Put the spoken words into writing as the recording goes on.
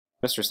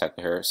Mr. Sackler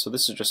here. So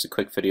this is just a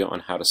quick video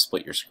on how to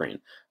split your screen.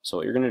 So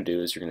what you're going to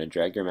do is you're going to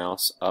drag your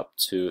mouse up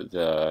to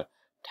the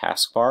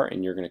taskbar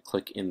and you're going to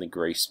click in the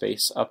gray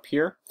space up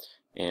here.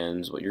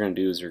 And what you're going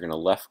to do is you're going to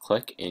left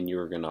click and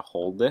you're going to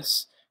hold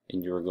this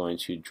and you're going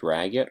to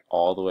drag it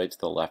all the way to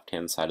the left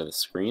hand side of the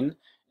screen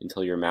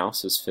until your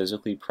mouse is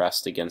physically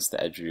pressed against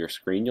the edge of your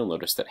screen. You'll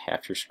notice that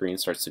half your screen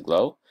starts to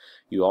glow.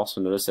 You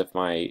also notice if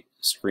my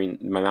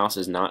mouse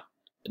is not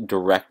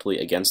directly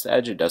against the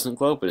edge, it doesn't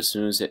glow, but as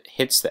soon as it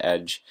hits the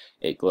edge,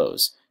 it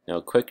glows. Now,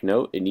 a quick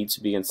note, it needs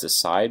to be against the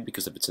side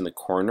because if it's in the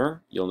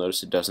corner, you'll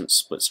notice it doesn't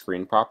split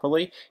screen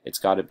properly. It's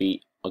got to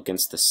be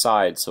against the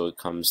side so it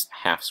comes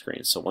half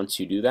screen. So once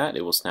you do that,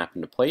 it will snap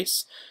into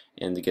place.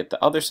 And to get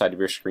the other side of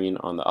your screen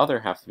on the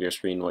other half of your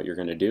screen, what you're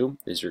going to do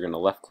is you're going to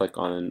left click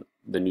on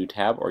the new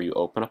tab, or you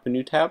open up a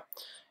new tab,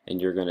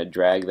 and you're going to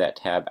drag that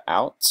tab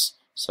out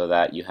so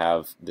that you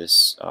have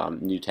this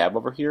new tab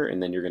over here,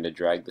 and then you're going to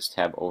drag this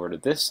tab over to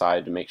this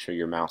side to make sure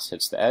your mouse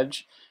hits the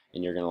edge,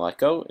 and you're going to let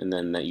go, and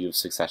then that you've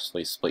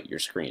successfully split your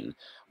screen.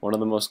 One of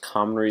the most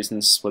common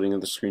reasons splitting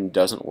of the screen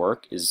doesn't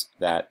work is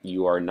that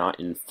you are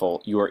in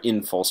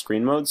full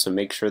screen mode, so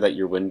make sure that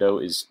your window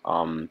is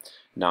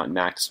not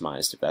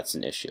maximized if that's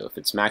an issue. If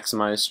it's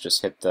maximized,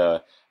 just hit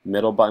the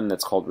middle button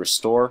that's called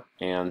restore,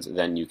 and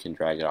then you can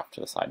drag it off to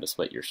the side to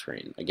split your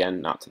screen.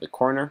 Again, not to the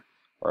corner,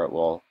 or it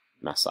will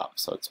mess up,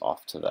 so it's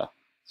off to the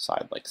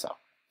side like so.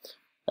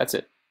 That's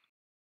it.